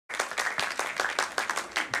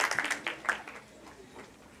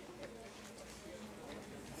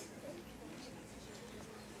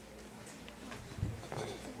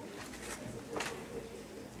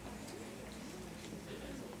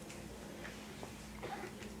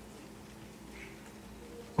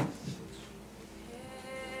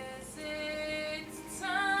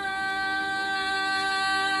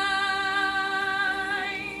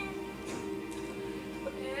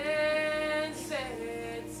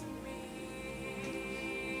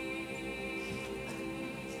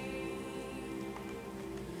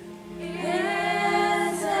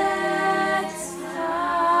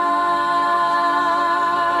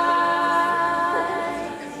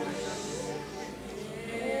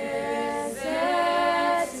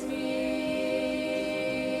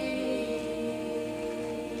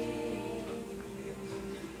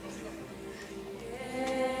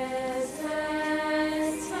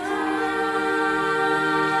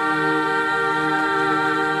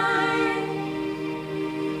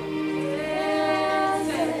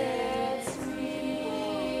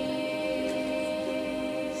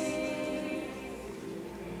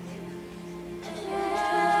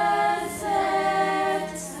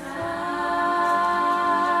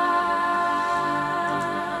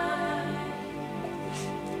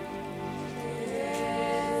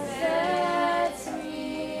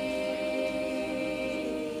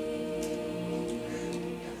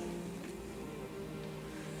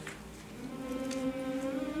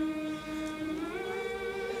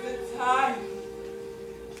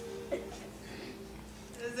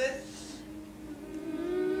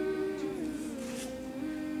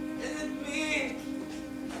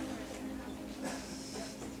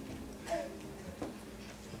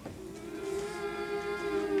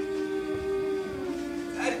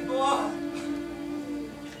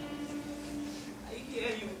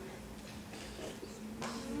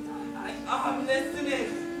listening.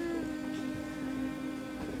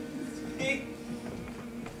 Speak.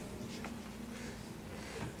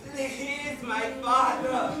 Please, my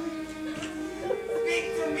father. Speak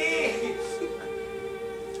to me.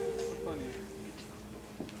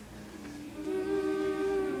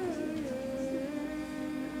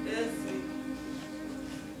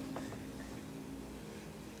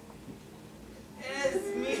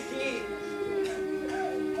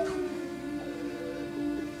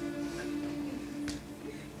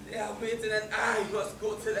 And I must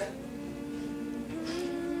go to them.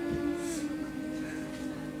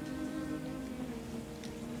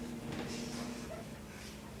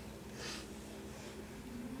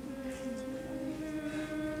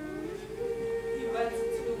 He went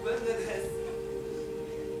to the wilderness.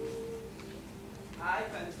 I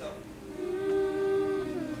went up.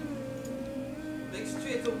 Like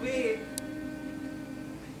straight away.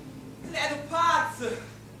 Clear the paths.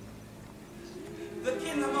 The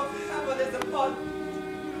kingdom of heaven is upon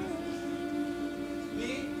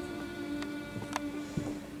me.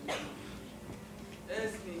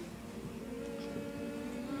 It's me.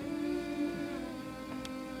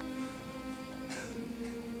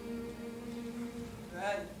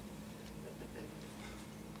 Bread.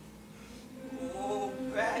 Oh,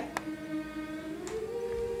 bread.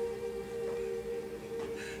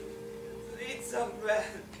 Eat some bread.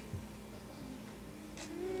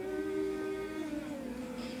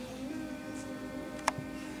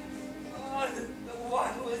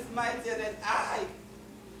 Mightier than I.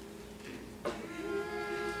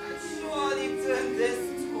 And surely turn this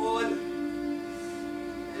stone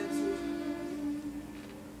into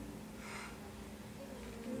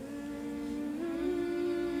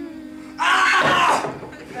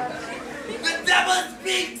the devil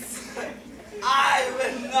speaks! I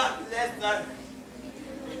will not listen.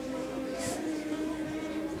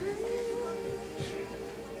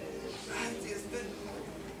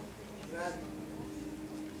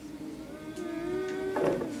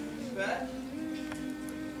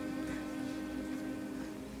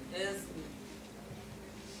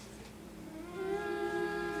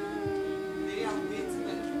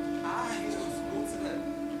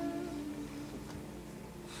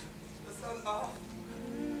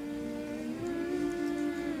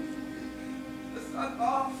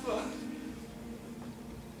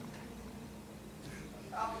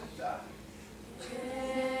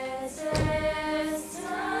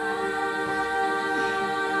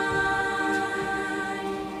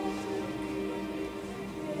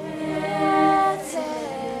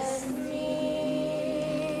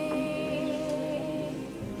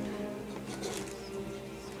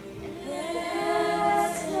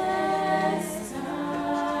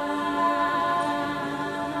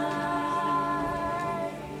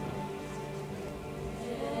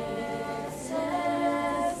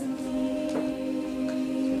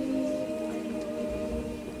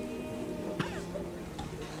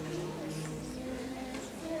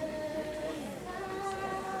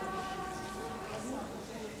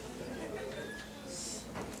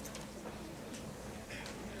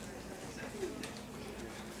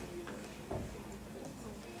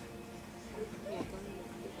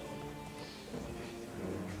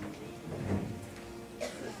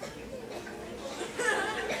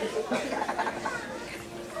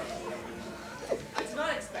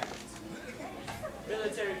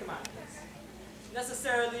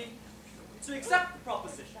 To accept the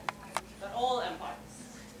proposition that all empires,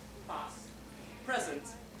 past, present,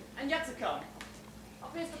 and yet to come, are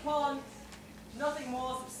based upon nothing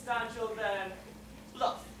more substantial than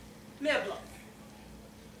bluff, mere bluff.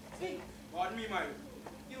 Speak. Pardon me, my lord.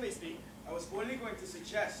 You may speak. I was only going to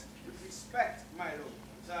suggest, with respect, my lord,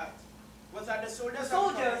 that the soldiers... The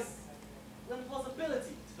soldiers lend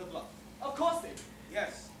plausibility to the bluff. Of course they do.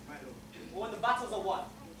 Yes, my lord. But when the battles are won,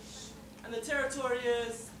 and the territory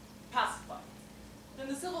is pacified, then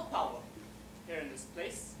the civil power, here in this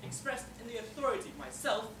place, expressed in the authority of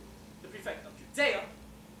myself, the prefect of Judea,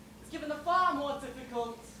 is given the far more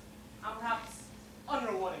difficult and perhaps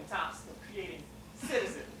unrewarding task of creating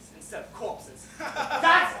citizens instead of corpses.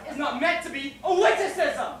 That is not meant to be a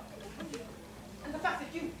witticism! And the fact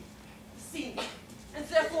that you, the senior, and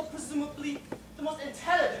therefore presumably the most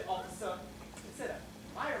intelligent officer, consider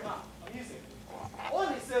my remark amusing,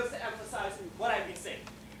 only serves to emphasize what I've been saying.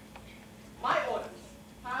 My orders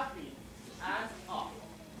have been and are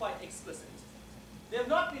quite explicit. They have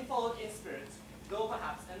not been followed in spirit, though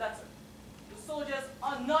perhaps in letter. The soldiers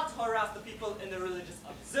are not to harass the people in their religious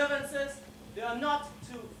observances. They are not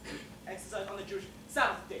to exercise on the Jewish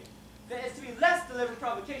Sabbath day. There is to be less deliberate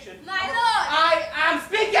provocation. My lord! I am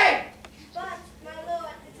speaking! But, my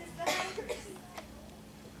lord, it is the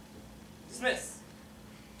Dismiss.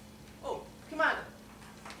 Oh, Commander,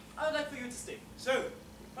 I would like for you to stay. Sir.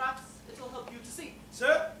 Perhaps it will help you to see.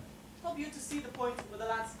 Sir. Help you to see the point where the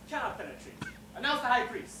lance cannot penetrate. Announce the High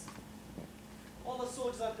Priest. All the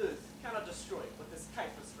soldiers on earth cannot destroy what this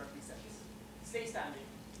Caiaphas represents. Stay standing,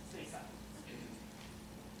 stay silent.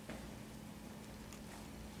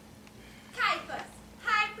 Caiaphas,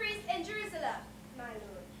 High Priest in Jerusalem, my lord.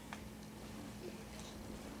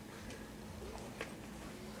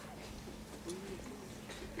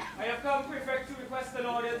 I have come, Prefect, to request an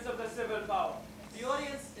audience of the civil power. The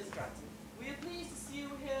audience is granted. We are pleased to see you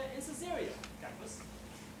here in Caesarea, Caiaphas.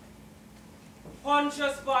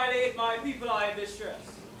 Pontius Pilate, my people are in distress.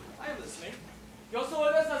 I am listening. Your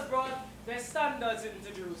soldiers has brought their standards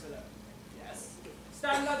into Jerusalem. Yes.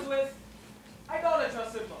 Standards with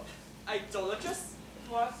idolatrous symbols. Idolatrous?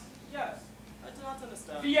 What? Yes. I do not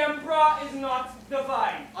understand. The emperor is not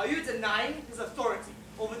divine. Are you denying his authority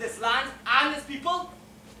over this land and his people?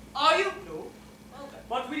 Are you? No. Well then.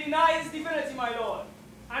 But we deny his divinity, my lord.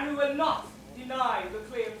 And we will not deny the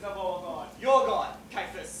claims of our God. Your God,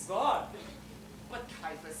 Caiaphas. God? But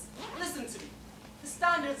Caiaphas, listen to me. The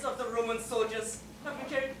standards of the Roman soldiers have been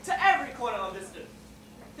carried to every corner of this earth.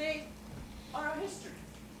 They are our history,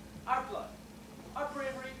 our blood, our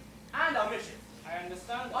bravery, and our mission. I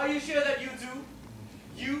understand. Are you sure that you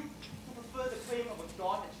do? You who prefer the claim of a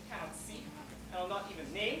God that you cannot see and will not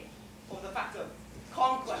even name, over the fact of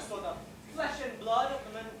conquest or the flesh and blood of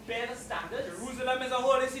the men who bear the standards? Jerusalem is a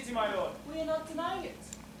holy city, my lord. We are not denying it.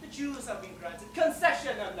 The Jews have been granted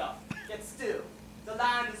concession enough, yet still, the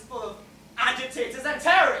land is full of agitators and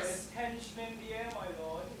terrorists. There's tension in the air, my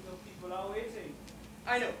lord. The people are waiting.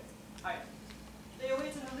 I know. They are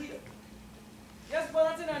waiting a leader. Yes, but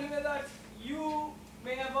not in any way that you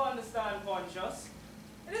may never understand, Pontius.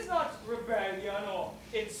 It is not rebellion or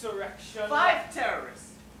insurrection. 5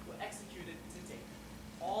 terrorists were executed today.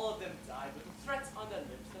 All of them died with threats on their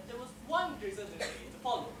lips that there was one treason to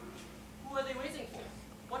follow. Who are they waiting for?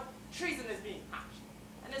 What treason is being hatched?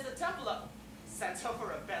 And is the temple a center for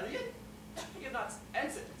rebellion? We have not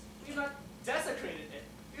entered it. We have not desecrated it.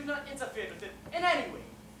 We have not interfered with it in any way.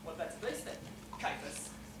 What better place then, Caiaphas,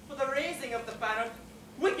 for the raising of the banner of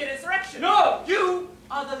wicked insurrection? No! You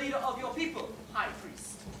are the leader of your people, High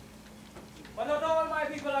Priest. But not all my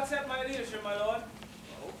people accept my leadership, my lord.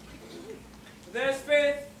 No. There's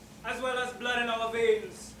faith as well as blood in our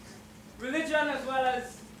veins. Religion as well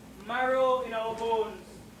as marrow in our bones.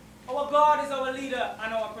 Our God is our leader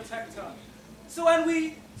and our protector. So when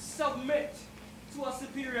we submit to a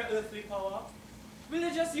superior earthly power,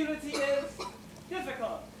 religious unity is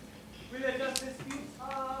difficult. Religious disputes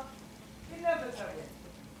are inevitable.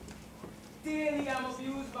 Daily I'm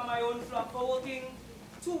abused by my own flock for working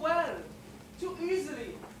too well, too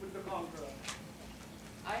easily with the conqueror.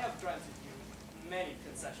 I have granted you many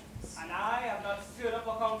concessions. And I have not stirred up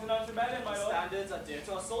a countenance rebellion, my The lord. standards are dear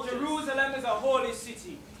to our soldiers. Jerusalem is a holy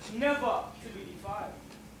city, never to be defiled.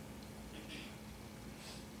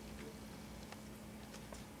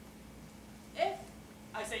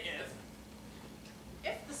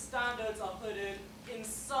 If the standards are hooded in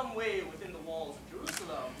some way within the walls of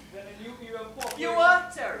Jerusalem, Then a new era of population.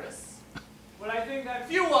 fewer terrorists, Well, I think that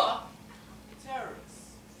fewer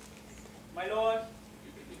terrorists. my lord,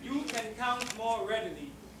 you can count more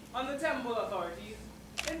readily on the temple authorities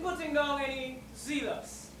in putting down any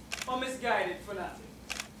zealous or misguided fanatic.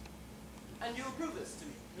 And you approve this to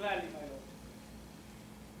me. Gladly, my lord.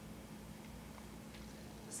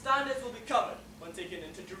 The standards will be covered when taken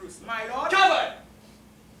into Jerusalem. My lord. Covered!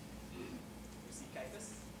 You see,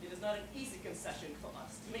 Caiaphas, it is not an easy concession for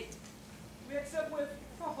us to make. We accept with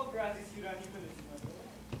proper gratitude and humility, my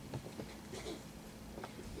lord.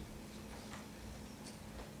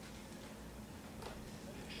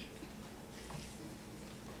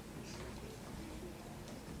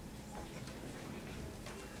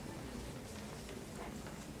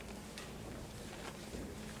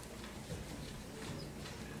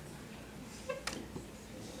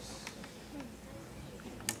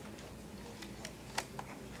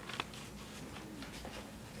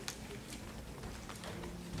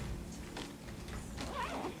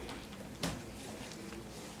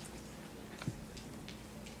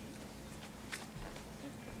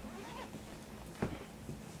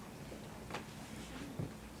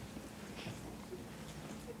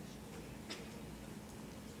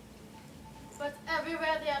 But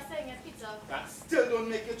everywhere they are saying it, Peter. That still don't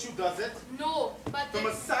make it true, does it? No, but The this...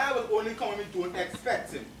 Messiah will only come when we don't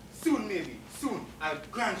expect him. Soon, maybe. Soon. I'll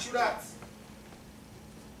grant you that.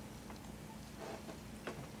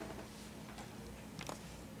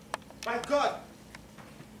 My God!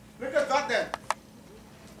 Look at that then.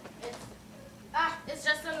 It's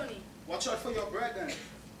Watch out for your brethren.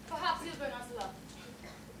 Perhaps he'll bring us luck.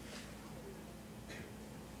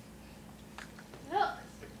 Look,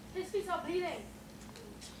 his feet are bleeding.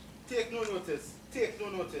 Take no notice. Take no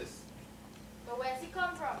notice. But where's he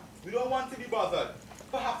come from? We don't want to be bothered.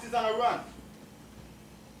 Perhaps he's on a run.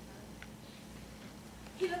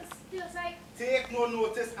 He looks like... Take no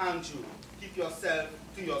notice, Andrew. Keep yourself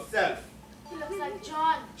to yourself. He looks like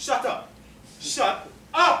John. Shut up. Shut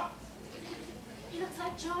up! He looks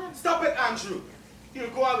like John. Stop it, Andrew. He'll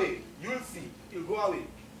go away. You'll see. He'll go away.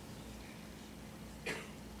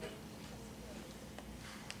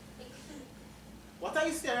 What are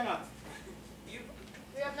you staring at?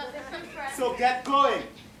 We have nothing to impress. So get going.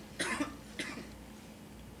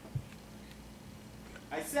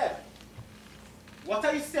 I said, what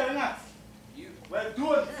are you staring at? You. Well,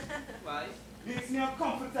 don't. Why? Makes me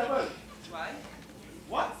uncomfortable. Why?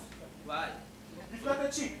 What? Why? You've got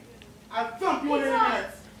a cheek. I'll thump you in a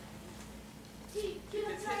minute. He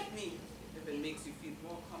looks like... Take me if it makes you feel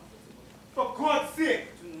more comfortable. For God's sake.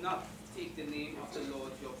 Do not take the name of the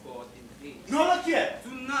Lord your God in vain. No, look here.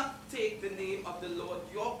 Do not take the name of the Lord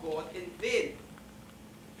your God in vain.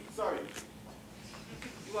 Sorry.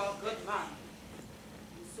 You are a good man,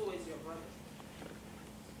 and so is your brother.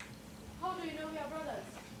 How do you know we are brothers?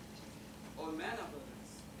 All men are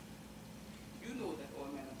brothers. You know that all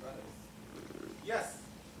men are brothers. Yes,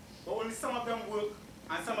 but only some of them work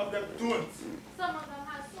and some of them don't. Some of them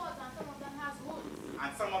has swords and some of them has wounds.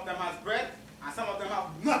 And some of them has bread and some of them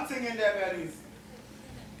have nothing in their bellies.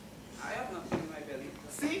 I have nothing in my belly.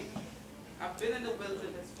 See? I've been in the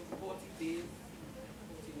wilderness for 40 days,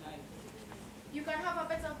 49. You can have a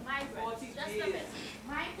bit of my bread. 40 Just days. a bit.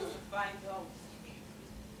 Mine too. To find out.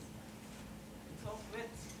 Tough wit.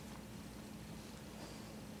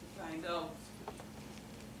 To find out.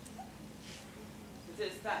 It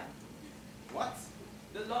is time. What?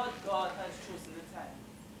 The Lord God has chosen the time.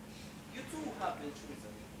 You too have been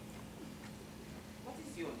chosen. What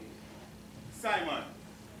is your name? Simon,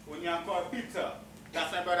 when you are called Peter,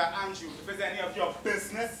 that's my brother Andrew. If it's any of your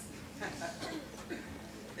business.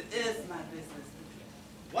 It is my business.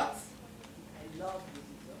 What? I love you,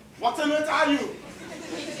 Peter. What on earth are you?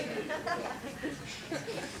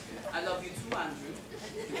 I love you too, Andrew.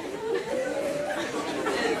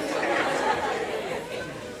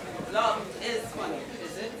 Love is funny,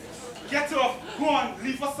 is it? Get off. Go on.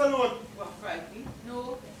 Leave us alone. You are frightened.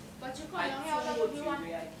 No, but you I can't hear that told would you be one.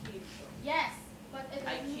 where I came from. Yes, but it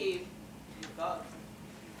I isn't- came from God.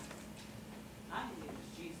 My name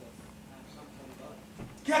is Jesus. I come from God.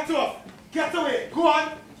 Get off. Get away. Go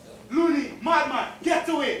on. Loony. Madman. Get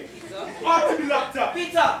away. Peter? Ought to be locked up.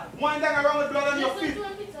 Peter! Winding around with blood on your Listen feet. to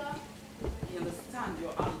him, Peter. I understand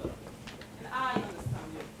your anger. And I understand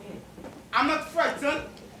your pain. I'm not frightened.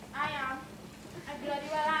 I am. I bloody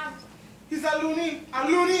well am. He's a loony. A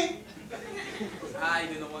loony. I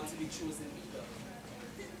do not want to be chosen either.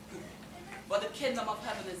 But the kingdom of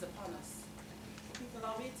heaven is upon us. People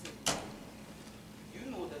are waiting.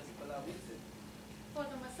 You know that people are waiting. For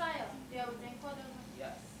the Messiah. They are waiting for the Messiah.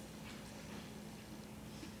 Yes.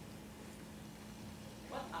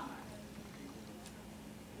 What am I?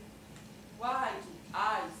 Why do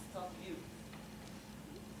I stop you?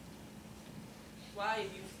 Why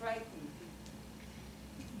do you frighten me?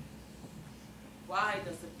 Why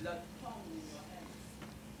does the blood pound in your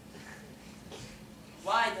hands?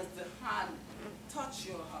 Why does the hand touch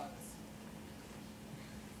your heart?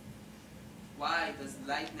 Why does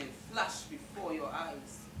lightning flash before your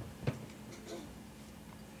eyes?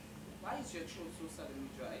 Why is your throat so suddenly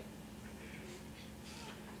dry?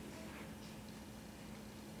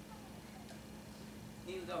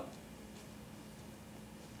 Kneel down.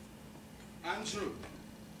 Andrew.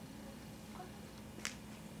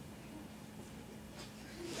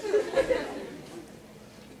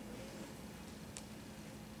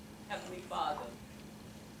 Heavenly Father,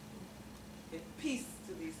 give peace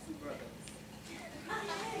to these two brothers.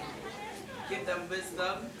 Give them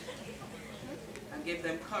wisdom, and give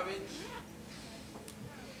them courage,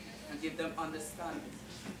 and give them understanding.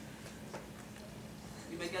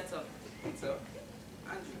 You may get up, Peter,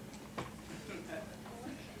 Andrew.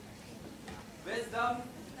 Wisdom,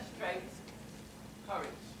 strength, courage.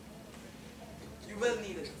 You will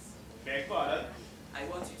need it. Beg pardon. I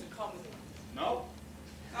want you to come with me. No.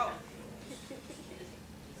 No.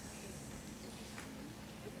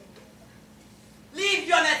 Leave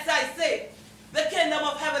your nets, I say. The kingdom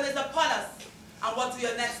of heaven is upon us. And what do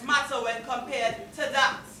your nets matter when compared to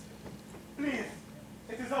that? Please.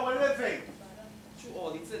 It is our living. Through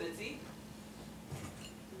all eternity.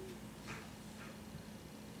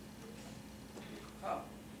 Come.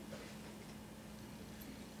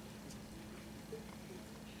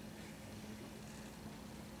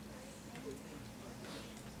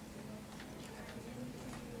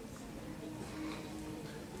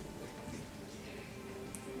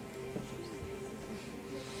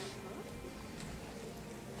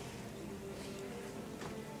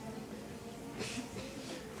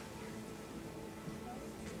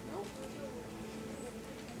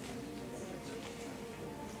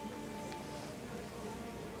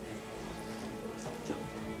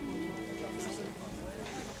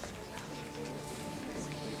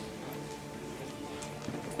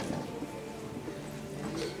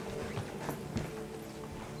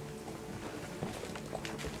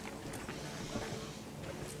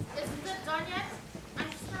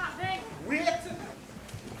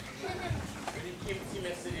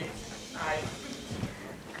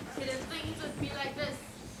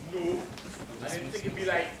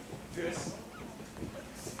 Judas.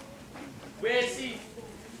 Where is he?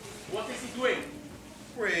 What is he doing?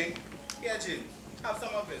 Praying. Here, Jim. Have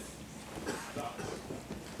some of this.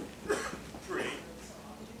 Pray.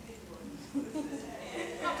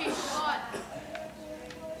 Fucking God.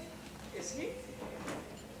 Is he?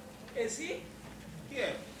 Is he?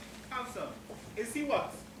 Here. Have some. Is he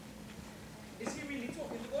what? Is he really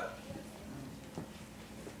talking to God?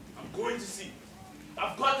 I'm going to see.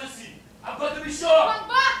 I've got to see. I've got to be sure. Come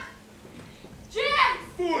back! James!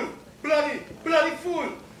 Fool! Bloody fool!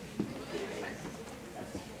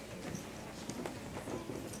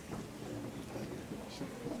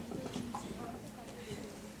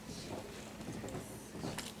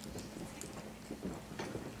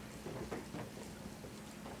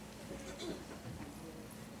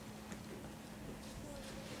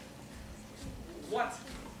 What?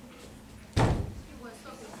 He was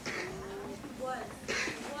talking. He was.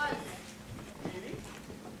 Really?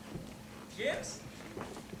 James?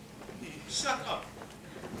 Shut up.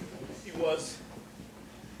 He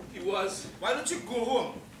was. Why don't you go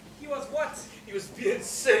home? He was what? He was being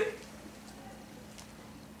sick.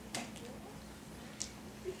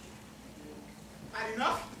 Had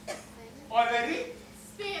enough? Already?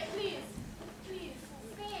 Stay, please. Please,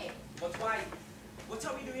 stay. But why? What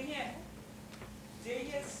are we doing here? There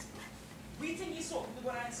he is. We think he's talking to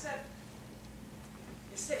God and said.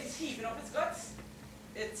 Instead he's heaving up his guts.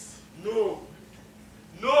 It's No.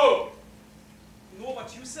 know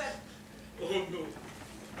what you said. Oh no.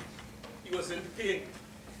 He was in pain.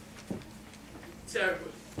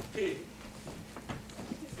 Terrible pain.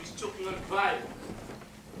 He's choking on bile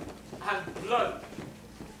and blood.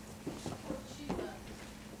 Oh, Jesus.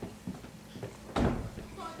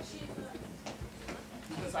 Oh, Jesus.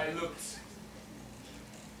 As I looked,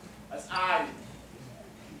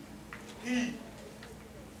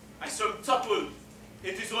 I saw him topple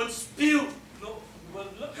in his own spew. No, we were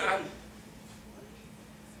looking.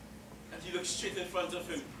 And he looked straight in front of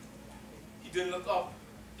him. He didn't look up.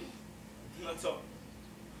 Not up.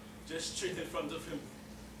 Just straight in front of him.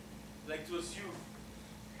 Like it was you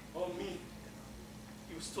or me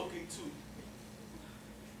he was talking to.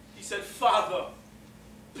 He said, Father,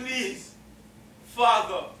 please,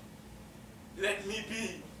 Father, let me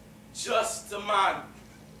be just a man.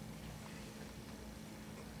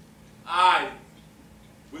 I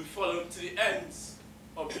will follow to the ends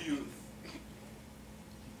of youth.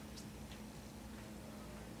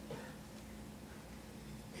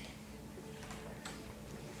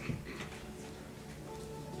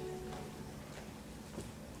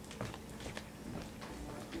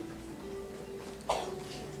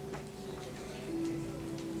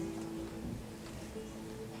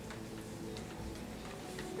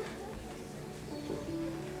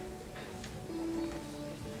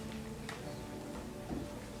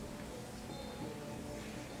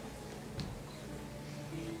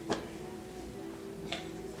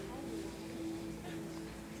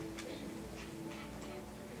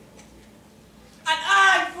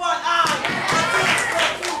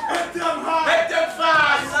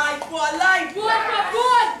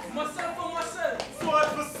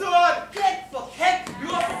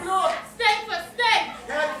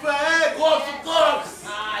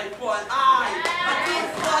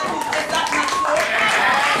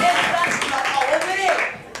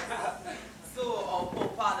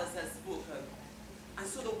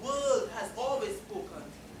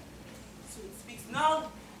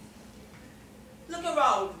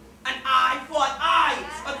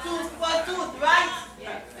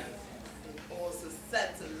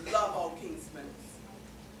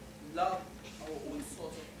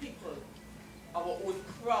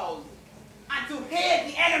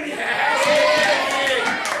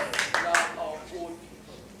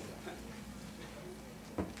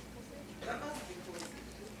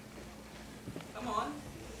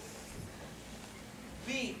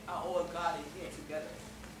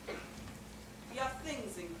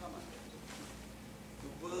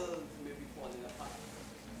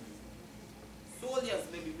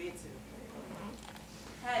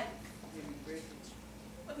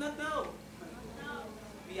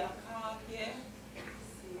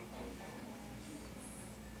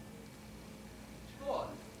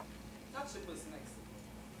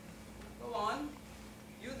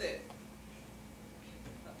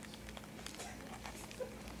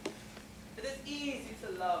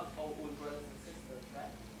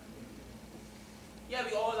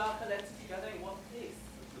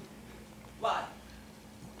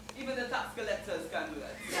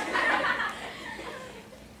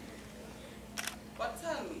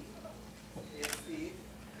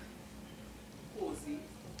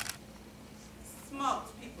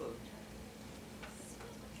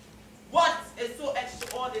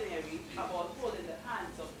 ordinary about holding the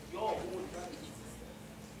hands of your own brothers and sisters?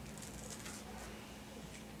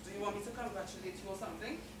 Do you want me to congratulate you or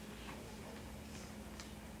something?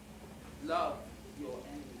 Love your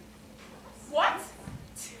enemy. What?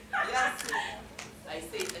 Yes, I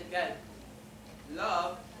say it again.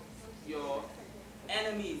 Love your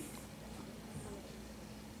enemies.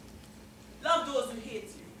 Love those who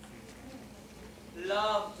hate you.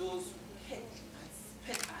 Love those who kick and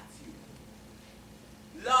spit at you.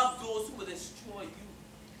 Love those who will destroy you.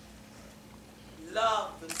 Love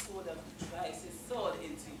the soldier who drives his sword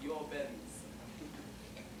into your bellies.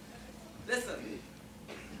 Listen,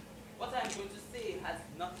 what I'm going to say has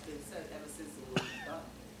not been said ever since the world began.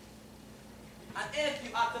 And if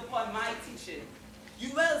you act upon my teaching, you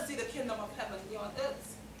will see the kingdom of heaven here on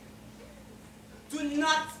earth. Do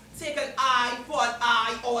not take an eye for an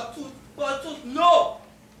eye or a tooth for a tooth. No!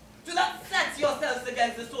 Do not set yourselves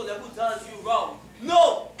against the soldier who does you wrong.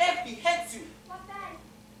 No! If he hates you. What then?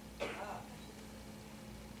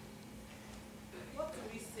 What do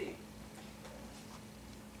we say?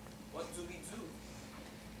 What do we do?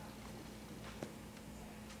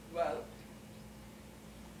 Well,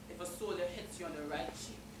 if a soldier hits you on the right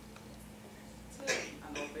cheek, turn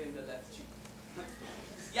and obey the left cheek.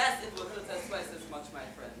 Yes, it will hurt us twice as much, my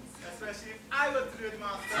friends. Especially if I were to do it,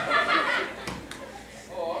 master.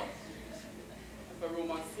 Or if a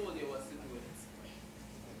Roman soldier was to do it,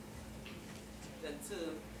 then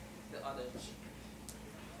turn the other cheek.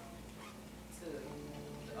 Turn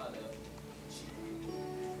the other cheek.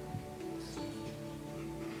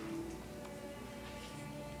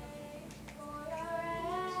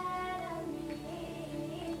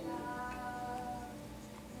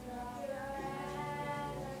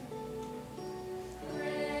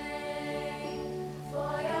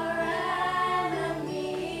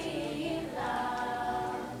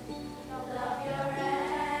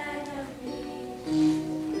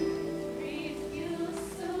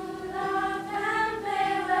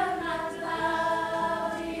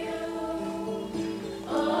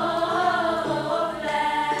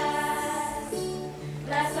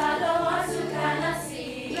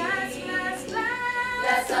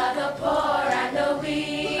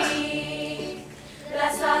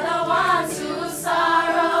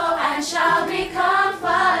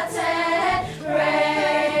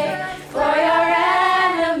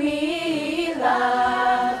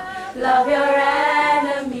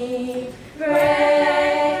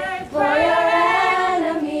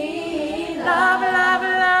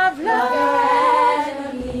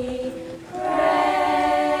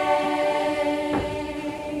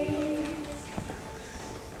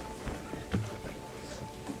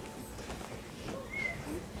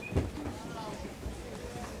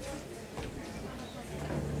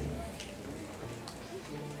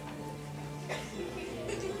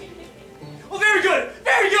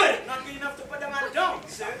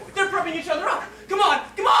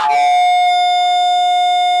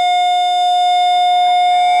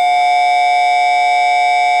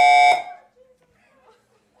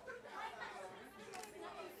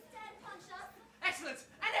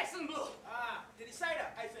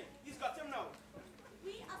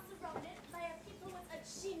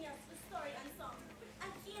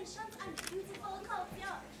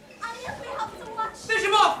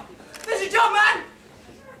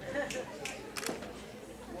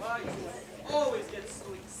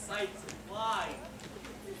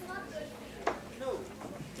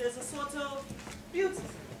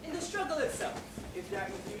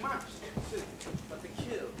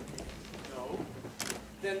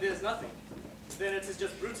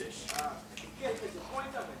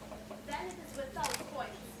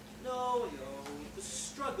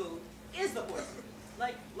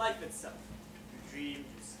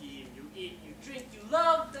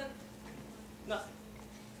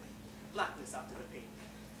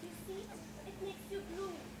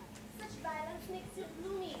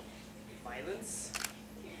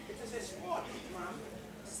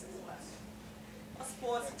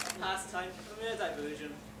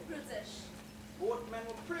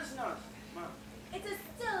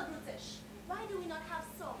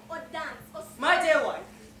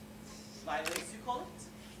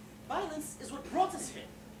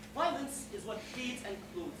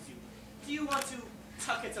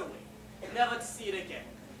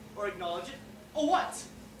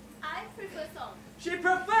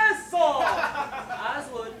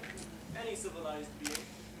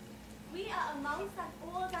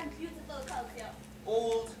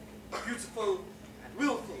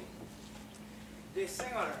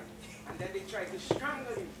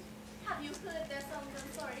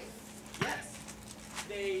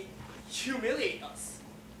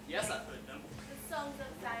 Yes, I've heard them. The songs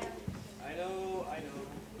of Zion. I know.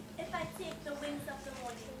 If I take the wings of the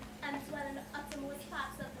morning and dwell in the uttermost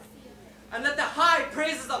parts of the sea. And let the high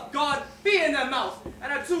praises of God be in their mouth,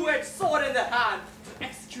 and a two-edged sword in their hand, to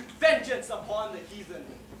execute vengeance upon the heathen.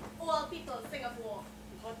 All people sing of war.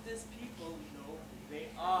 But these people know who they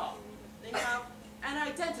are. They have an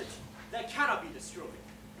identity that cannot be destroyed.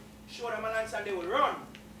 Show them an answer and they will run.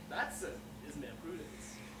 That's it, is mere prudence.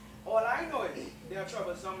 All I know is they are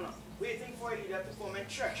troublesome now, waiting for a leader to foment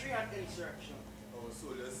treachery and insurrection. Our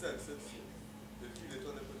soldiers sense it. They feel it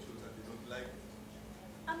on the patrols and they don't like it.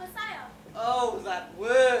 A Messiah. Oh, that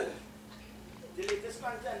word! The latest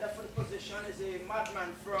contender for the position is a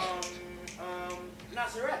madman from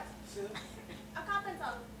Nazareth. sir. A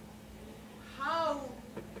carpenter. How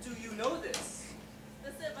do you know this?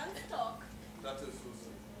 The servants talk. That is so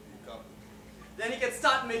simple. Be careful. Then he can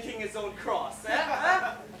start making his own cross,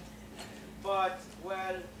 eh? But,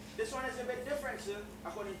 well, this one is a bit different, sir,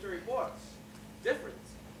 according to reports. Different?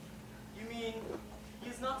 You mean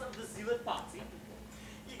he's not of the zealot party?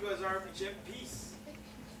 He goes around preaching peace.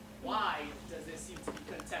 Why does there seem to be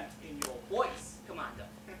contempt in your voice, Commander?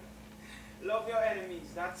 Love your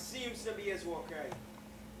enemies. That seems to be his war cry.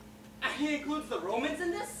 And he includes the Romans in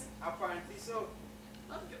this? Apparently so.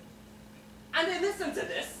 Okay. And they listen to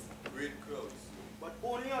this? Great crowds. But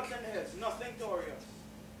only out in the hills, nothing glorious.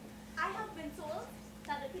 I have been told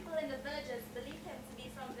that the people in the villages believe him to be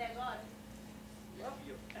from their God. Love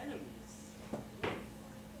your enemies.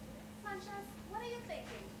 Sanchez, what are you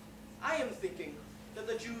thinking? I am thinking that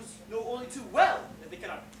the Jews know only too well that they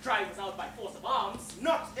cannot drive us out by force of arms.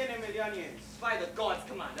 Not in a million years. By the gods,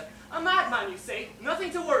 Commander. A madman, you say? Nothing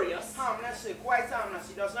to worry us. Harmless, sir, quite harmless.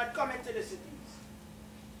 He does not come into the cities.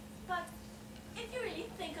 But if you really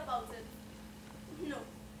think about it, no,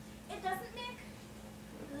 it doesn't make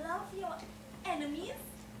love your enemies.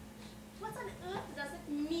 What on earth does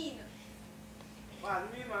it mean? Pardon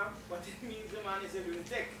me, ma'am, but it means the man is a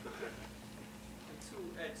lunatic. A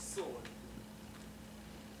two-edged sword.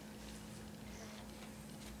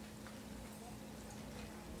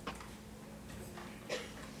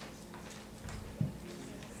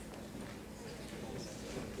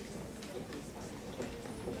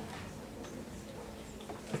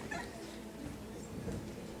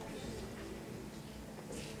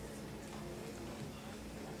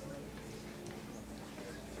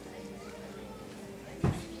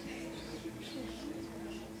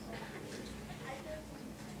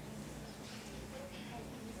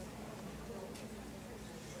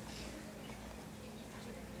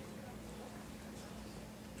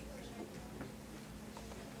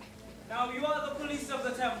 Now you are the police of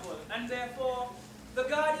the temple, and therefore the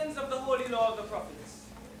guardians of the holy law of the prophets.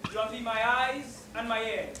 You have been my eyes and my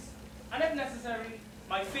ears, and if necessary,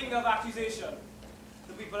 my finger of accusation.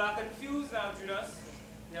 The people are confused now, Judas.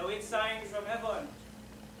 They await signs from heaven.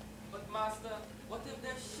 But Master, what if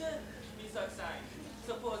there should be such signs?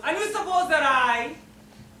 Suppose. And you suppose that I,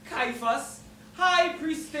 Caiaphas, high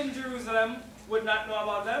priest in Jerusalem, would not know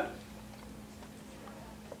about them?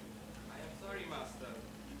 I am sorry, Master.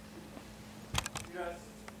 Judas,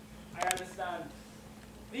 I understand.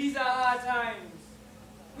 These are hard times.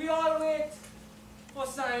 We all wait for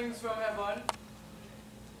signs from heaven.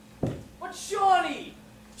 But surely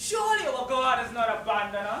our God has not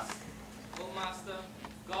abandoned us. Oh, Master,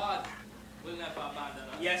 God will never abandon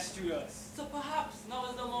us. Yes, Judas. So perhaps now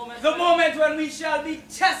is the moment. The moment when we shall be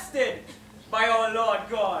tested by our Lord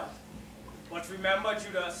God. But remember,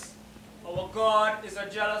 Judas, our God is a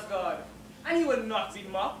jealous God, and he will not be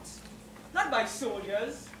mocked. Not by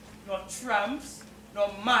soldiers, nor tramps, nor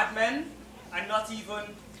madmen, and not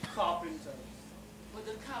even carpenters. But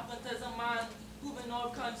the carpenter is a man who in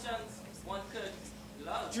all conscience one could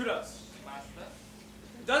love. Judas, Master.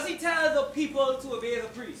 does he tell the people to obey the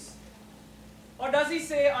priest? Or does he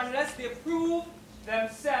say unless they prove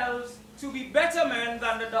themselves to be better men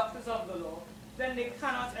than the doctors of the law, then they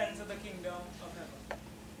cannot enter the kingdom of heaven?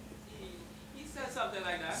 He said something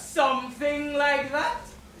like that. Something like that?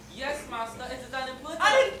 Yes, Master, it is an impertinence.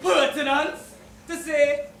 An impertinence to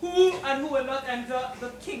say who and who will not enter the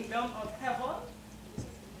kingdom of heaven?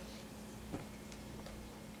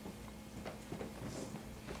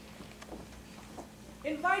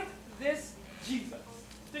 Invite this Jesus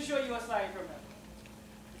to show you a sign from heaven.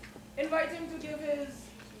 Invite him to give his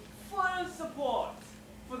full support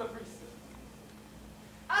for the priesthood.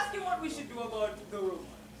 Ask him what we should do about the Romans.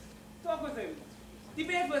 Talk with him.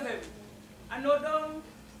 Debate with him. And note down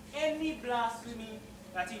any blasphemy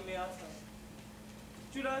that he may utter.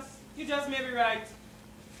 Judas, you just may be right.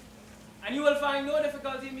 And you will find no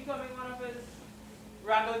difficulty in becoming one of his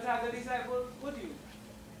raggle-taggle disciples, would you?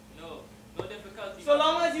 No, no difficulty. So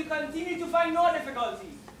long as you continue to find no difficulty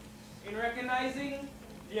in recognizing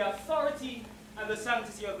the authority and the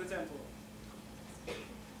sanctity of the temple.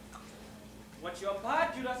 Watch your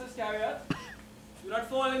part, Judas Iscariot. Do not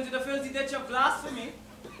fall into the filthy ditch of blasphemy.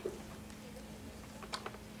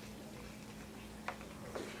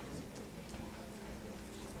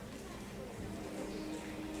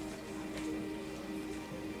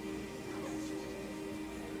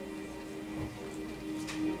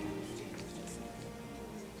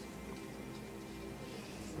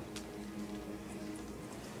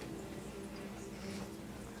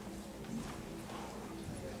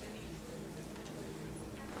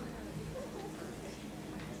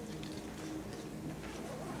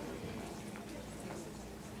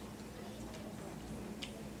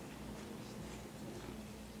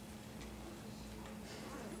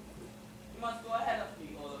 You must go ahead of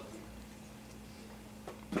me, all of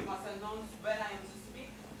you. You must announce when I am to speak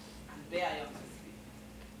and where I am to speak.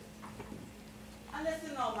 And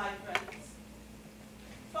listen now, my friends.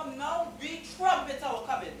 From now, we trumpet our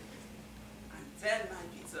coming. And then, my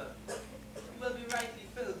Peter, you will be rightly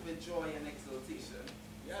filled with joy and exultation.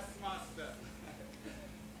 Yes, master.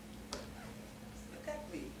 Look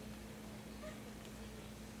at me.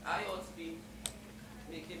 I ought to be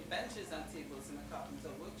making benches and tables in a carpenter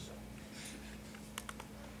workshop.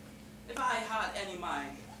 If I had any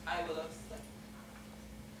mind, I would have said,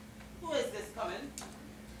 who is this coming?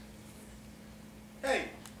 Hey,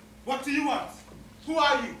 what do you want? Who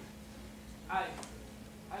are you?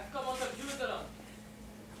 I've come out of Jerusalem.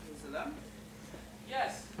 Jerusalem?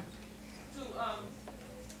 Yes. To,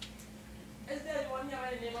 is there anyone here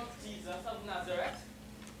by the name of Jesus of Nazareth?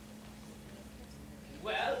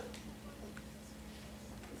 Well,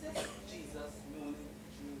 Is this Jesus known in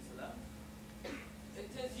Jerusalem?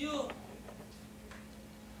 it is you.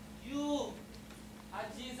 You are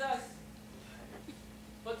Jesus.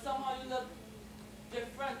 But somehow you look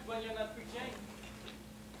different when you're not preaching.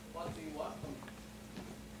 What do you want from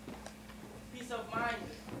me? Peace of mind.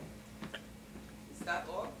 Is that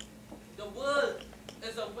all? The world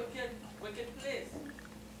is a wicked, wicked place.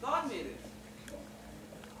 God made it.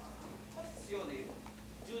 What is your name?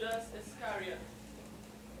 Judas Iscariot.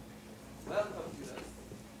 Welcome, Judas.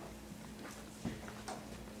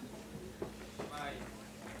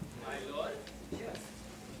 My Lord. Yes.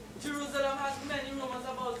 Jerusalem has many rumors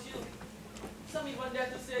about you. Some even dare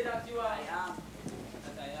to say that you are, I am.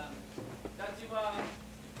 That I am. that you are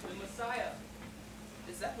the Messiah.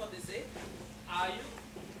 Is that what they say? Are you?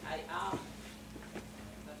 I am.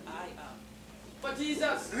 That I am. But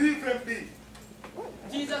Jesus, Leave him be.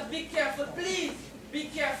 Jesus, be careful, please. Be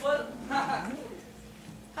careful.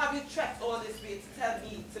 Have you trekked all this way to tell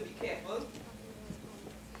me to be careful?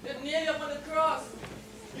 They nail you up on the cross.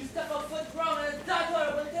 You step a foot wrong and it's that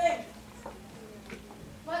horrible thing.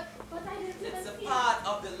 But I didn't even It's a see part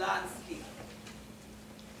of the landscape.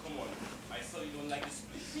 Come on. I saw you don't like this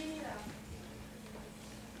place. Sheila.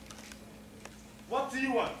 What do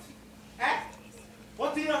you want? Eh?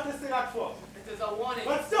 What do you have to say that for? It is a warning.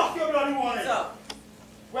 But stop your bloody warning. Peter!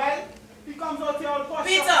 Well, he comes out here all pushed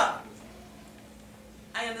Peter! up.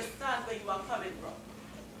 I understand where you are coming from.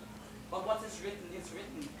 But what is written is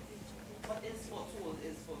written. What is foretold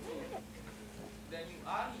is foretold. Then you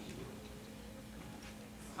are he.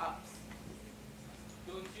 Perhaps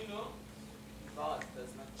Don't you know? God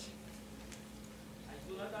does not cheat. I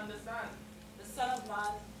do not understand. The Son of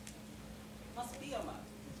Man must be a man.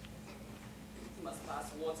 He must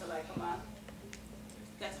pass water like a man,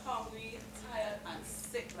 get hungry, tired, and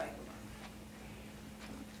sick like a man.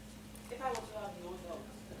 If I were to have no doubt,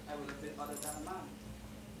 I would have been other than a man.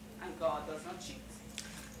 And God does not cheat.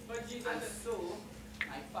 But Jesus And is so,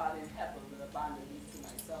 my Father in heaven will abandon me to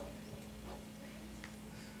myself.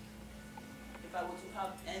 If I were to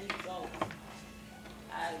have any doubt,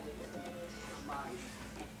 I would be a man.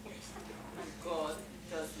 And God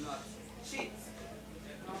does not cheat.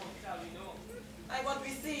 then how shall we know? By what we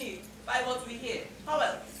see, by what we hear. How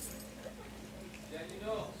else? Then you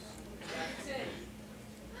know that sin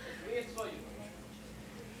it waits for you.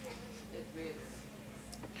 It waits.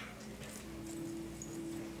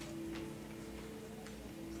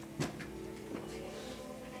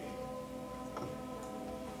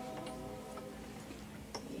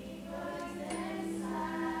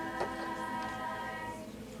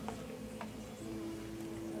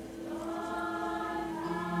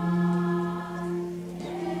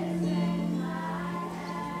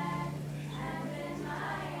 And with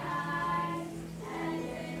my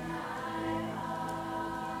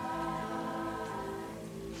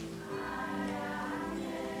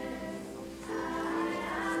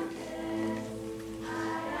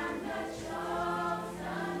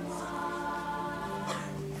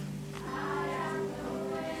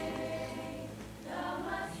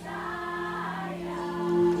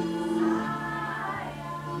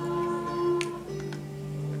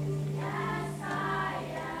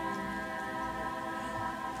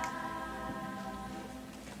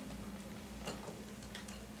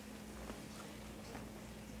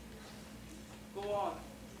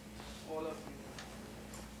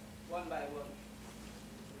one by one.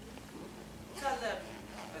 Tell them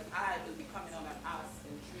that I will be coming on and ask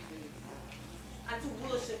in 3 days, and to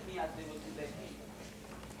worship me as they will do their king.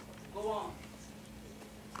 Go on.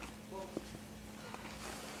 Go.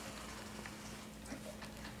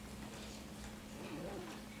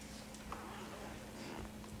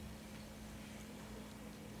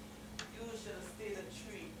 You shall stay the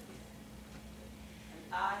tree,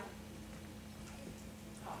 and I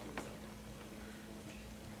carpenter.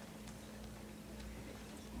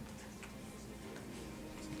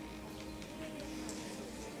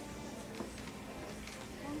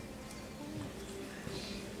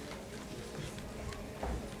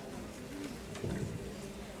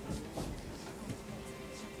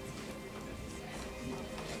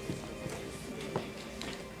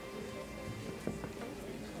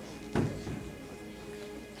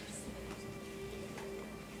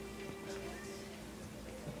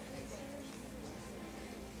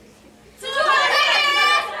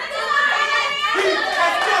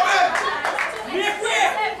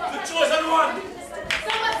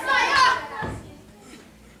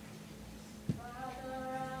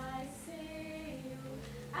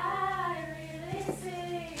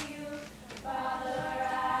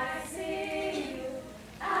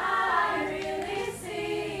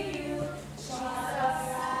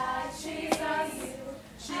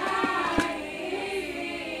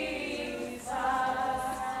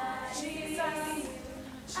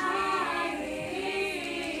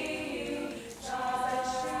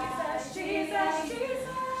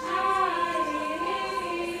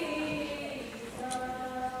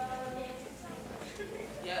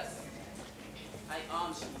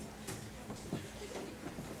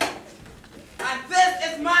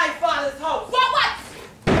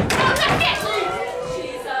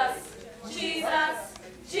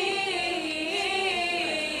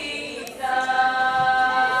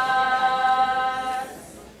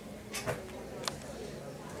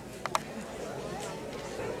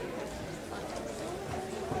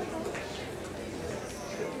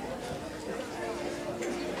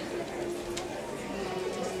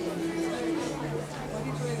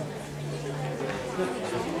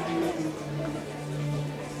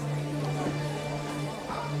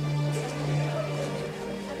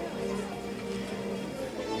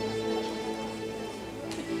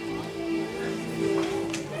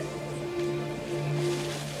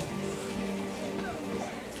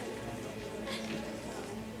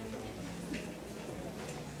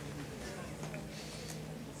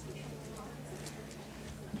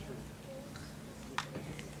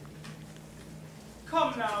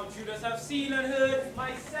 Come now, Judas, I've seen and heard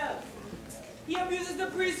myself. He abuses the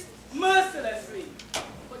priest mercilessly.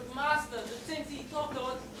 But master, the things he talked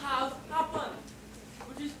about have happened.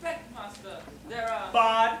 With respect, master, there are...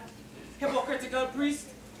 Bad, hypocritical priest.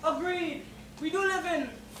 Agreed. We do live in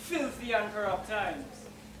filthy and corrupt times.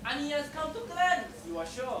 And he has come to cleanse. You are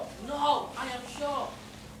sure? No, I am sure.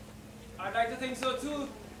 I'd like to think so too,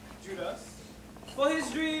 Judas. For his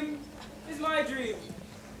dream is my dream.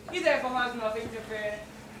 He therefore has nothing to fear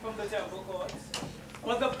from the temple courts.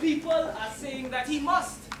 But the people are saying that he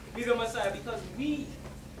must be the Messiah because we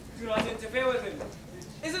do not interfere with him.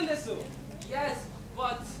 Isn't this so? Yes,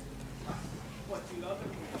 but... What, you love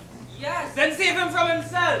him? Yes! Then save him from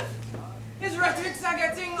himself! His rhetorics are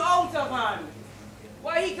getting out of hand.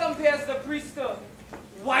 Why he compares the priest to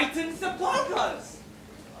whitened sepulchres?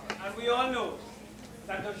 And we all know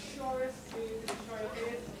that the surest way to destroy a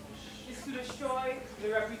faith is to destroy the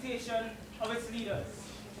reputation of its leaders.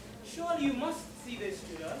 Surely you must see this,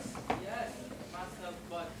 Judas. Yes, master,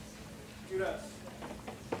 but... Judas.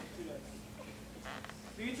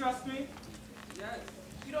 Do you trust me? Yes.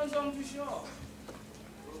 You don't sound too sure.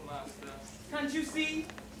 Oh, master. Can't you see?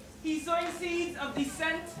 He's sowing seeds of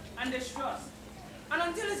dissent and distrust. And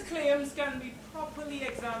until his claims can be properly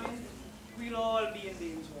examined, we'll all be in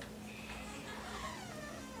danger.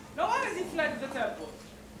 Now why has he fled the temple?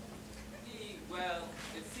 Well,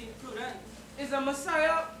 it seemed prudent. Is the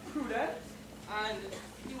Messiah prudent? And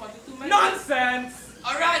he wanted to make... Nonsense!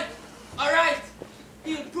 Alright! Alright!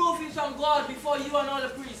 He'll prove he's from God before you and all the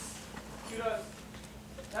priests. Judas,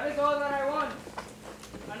 that is all that I want.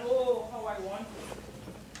 And oh, how I want it.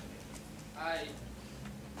 I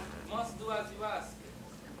must do as you ask.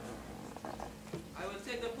 I will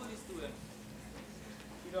take the police to him.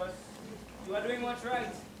 Judas, you are doing what's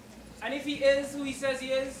right. And if he is who he says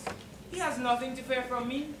he is, he has nothing to fear from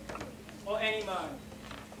me or any man.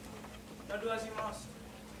 Now do as you must.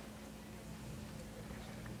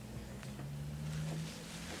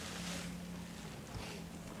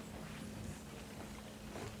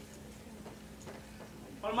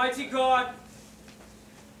 Almighty God,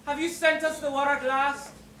 Have you sent us the word at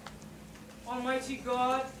last, Almighty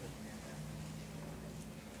God?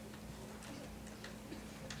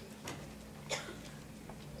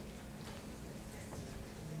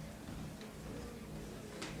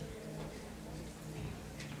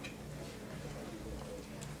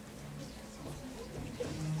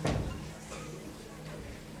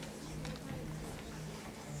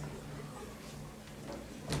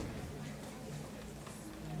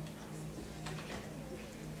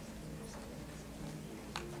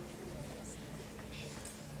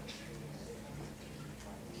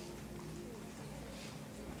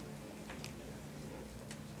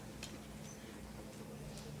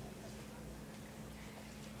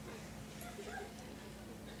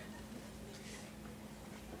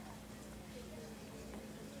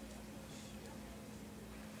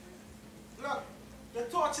 Look, the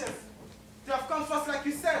torches. They have come first like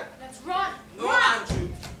you said. Let's run! No, Run! Andrew,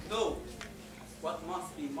 no. What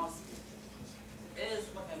must be, must be. It is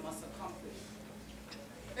what I must accomplish.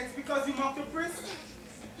 It's because you mocked the priest?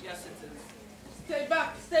 Yes, it is. Stay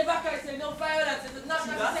back, I say, no violence, it is not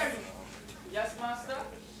Judas? necessary. Yes, master?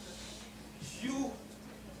 You,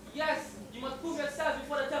 Yes, you must prove yourself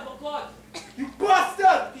before the temple court. You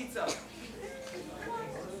bastard! Peter.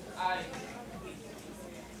 I.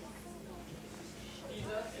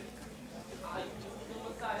 Jesus, are you the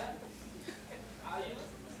Messiah? Are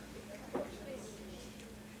you?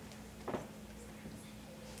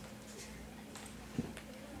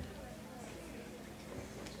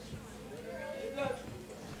 Look,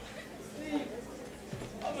 Steve,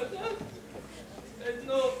 I'm a dog. There's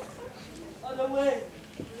no other way.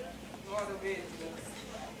 No other way, Judas.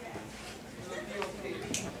 It will be okay.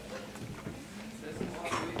 There's no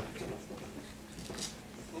other way.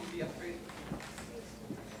 Don't be afraid.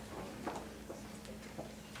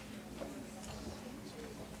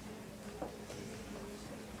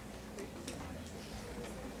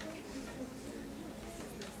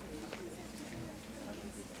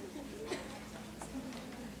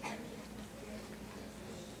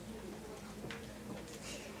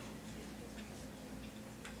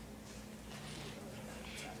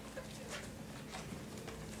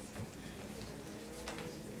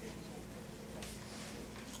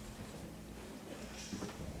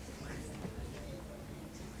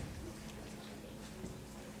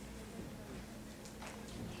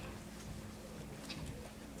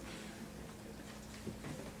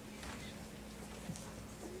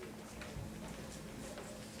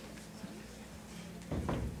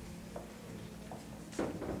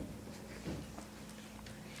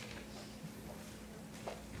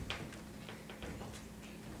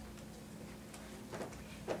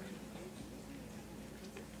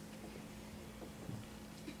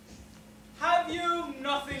 Have you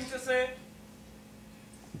nothing to say?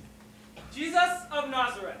 Jesus of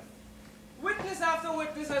Nazareth, witness after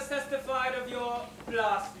witness has testified of your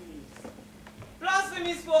blasphemies.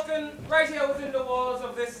 Blasphemies spoken right here within the walls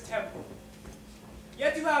of this temple.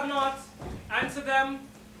 Yet you have not answered them,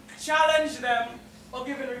 challenged them, or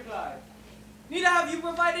given reply. Neither have you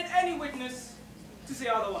provided any witness to say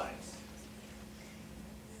otherwise.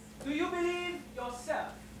 Do you believe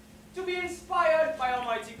yourself to be inspired by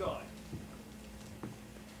Almighty God?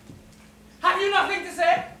 Have you nothing to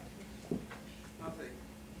say? Nothing.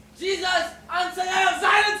 Jesus, answer them!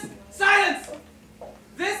 Silence! Silence!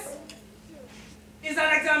 This is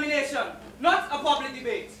an examination, not a public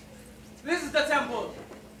debate. This is the temple,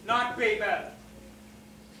 not Babel.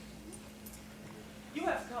 You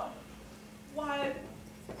have come, wild,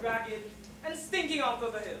 ragged, and stinking out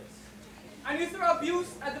of the hills. And you throw abuse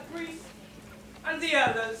at the priests, and the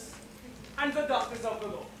elders, and the doctors of the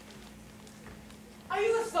law. Are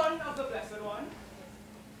you the son of the Blessed One?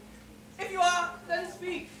 If you are, then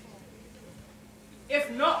speak. If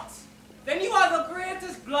not, then you are the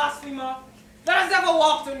greatest blasphemer that has ever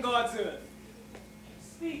walked on God's earth.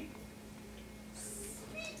 Speak.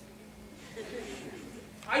 Speak.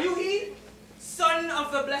 Are you he, son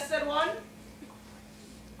of the Blessed One?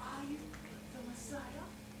 Are you the Messiah?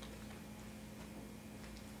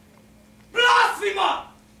 Blasphemer!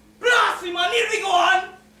 Blasphemer! Need we go on?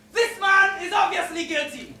 This man is obviously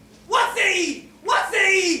guilty. What say he? What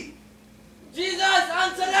say he? Jesus,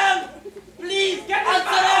 answer them! Please, Get this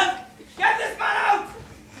answer man them! out! Get this man out!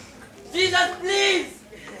 Jesus, please!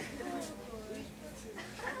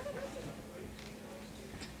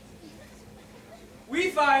 We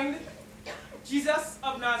find Jesus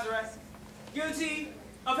of Nazareth guilty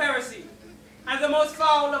of heresy and the most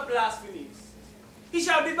foul of blasphemies. He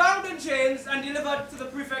shall be bound in chains and delivered to the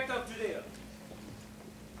prefect of Judea.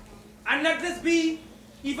 And let this be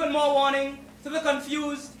even more warning to the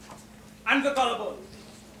confused and the gullible.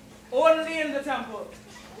 Only in the temple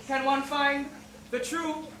can one find the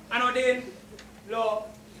true and ordained law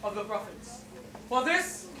of the prophets. For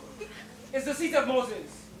this is the seat of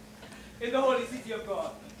Moses in the holy city of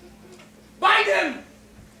God. Bind him!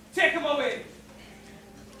 Take him away!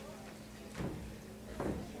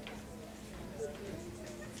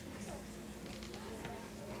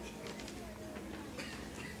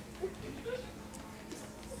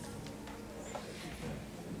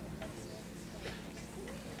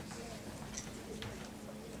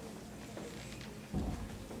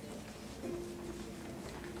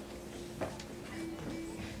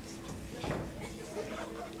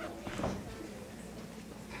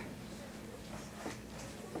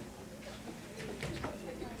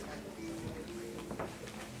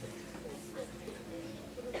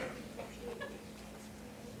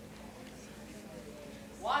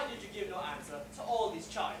 Why did you give no answer to all these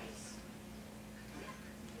charges?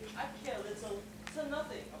 I care little to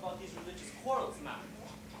nothing about these religious quarrels, ma'am.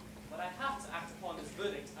 But I have to act upon this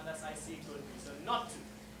verdict unless I see good reason not to.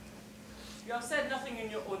 You have said nothing in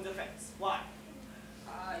your own defense. Why?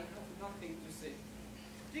 I have nothing to say.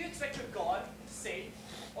 Do you expect your God to say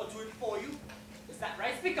or do it for you? Is that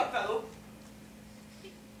right? Speak up, fellow.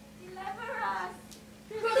 Deliver us!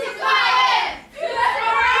 Crucify him!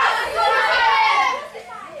 Deliver us!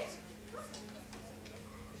 Crucify him!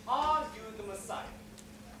 Are you the Messiah?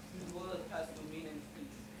 The word has no meaning to you.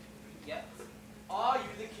 Yet, Are you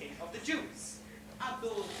the King of the Jews? are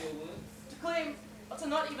those your words? To claim or to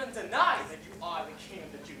not even deny that you are the King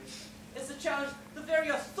of the Jews is to challenge the very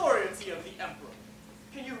authority of the Emperor.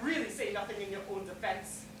 Can you really say nothing in your own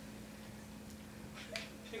defense?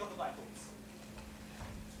 Pick up the Bibles.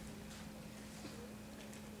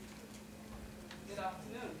 Good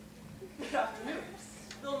afternoon. Good afternoon.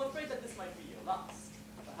 Though I'm afraid that this might be your last.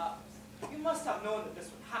 Perhaps. You must have known that this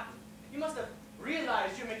would happen. You must have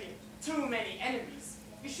realized you're making too many enemies.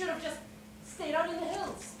 You should have just stayed out in the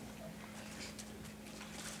hills.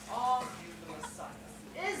 Are you the Messiah?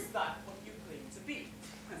 Is that what you claim to be?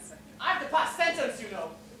 I have the past sentence, you know.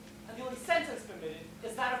 And the only sentence permitted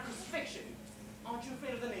is that of crucifixion. Aren't you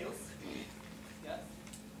afraid of the nails? Yes.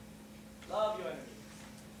 Love your enemies.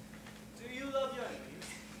 Do you love your enemies?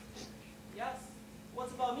 Yes. What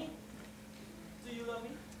about me? Do you love me?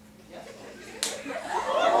 Yes.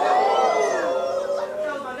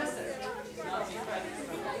 That was unnecessary. Not be frightened.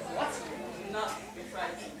 What? Not be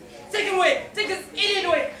frightened. Take him away! Take this idiot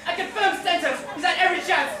away! I confirm sentence! He's had every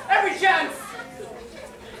chance! Every chance!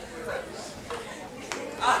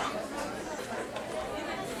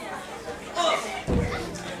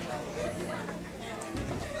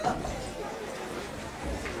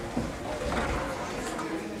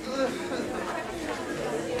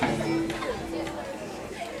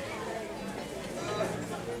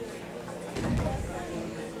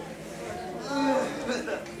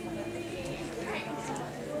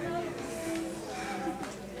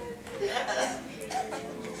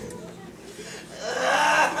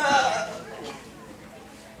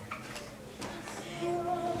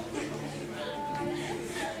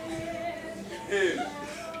 Hail,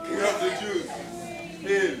 King of the Jews.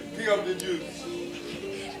 Hail, King of the Jews.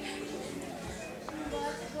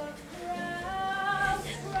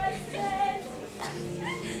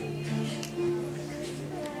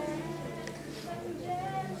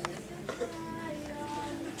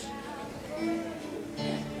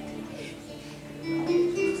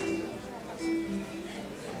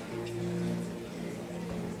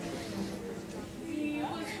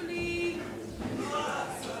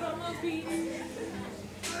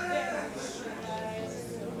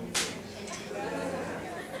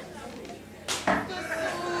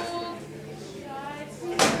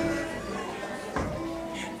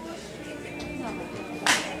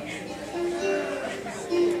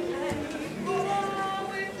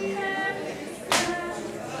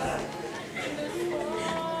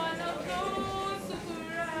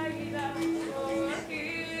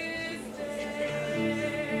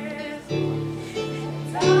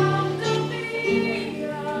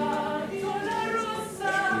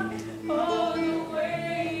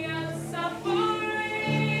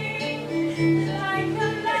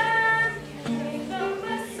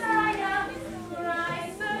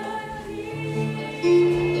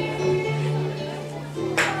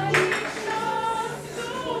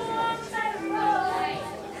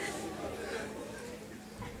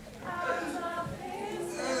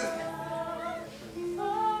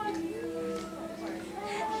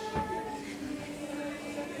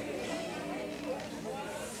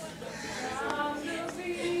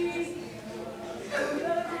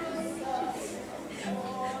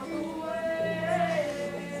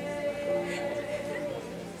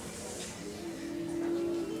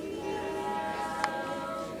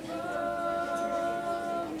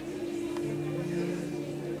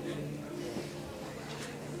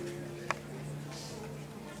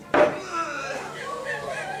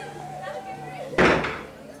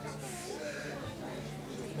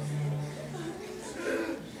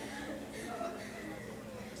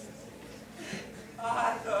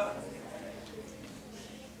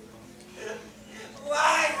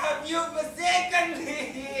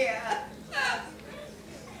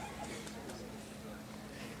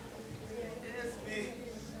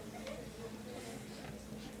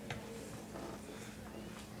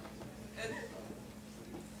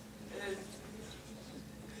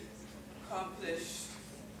 accomplished.